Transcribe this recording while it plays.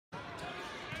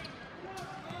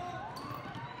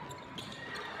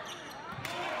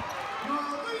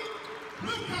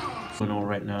Going on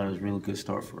right now is a really good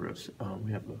start for us.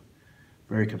 We have a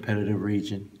very competitive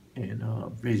region in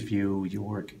Ridgeview,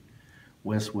 York,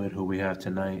 Westwood, who we have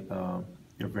tonight.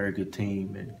 They're a very good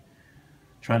team and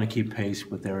trying to keep pace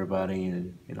with everybody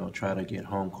and try to get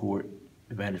home court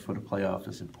advantage for the playoff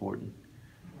is important.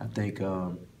 I think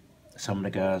some of the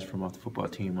guys from off the football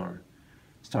team are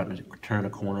starting to turn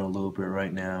the corner a little bit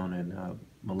right now, and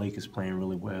Malik is playing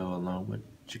really well along with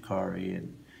Jakari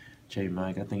and J.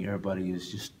 Mike. I think everybody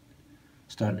is just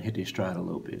starting to hit their stride a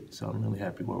little bit, so I'm really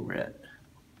happy where we're at.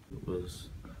 It was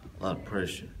a lot of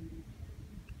pressure.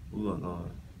 We weren't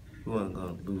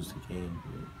gonna lose the game,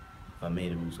 but if I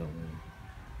made it, we was gonna win.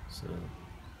 So,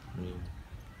 I mean,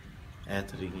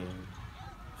 after the game,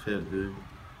 felt good.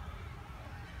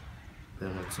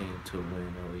 Led my team to a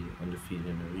win, we undefeated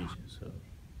in the region. So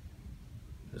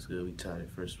that's good. We tied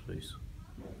at first place.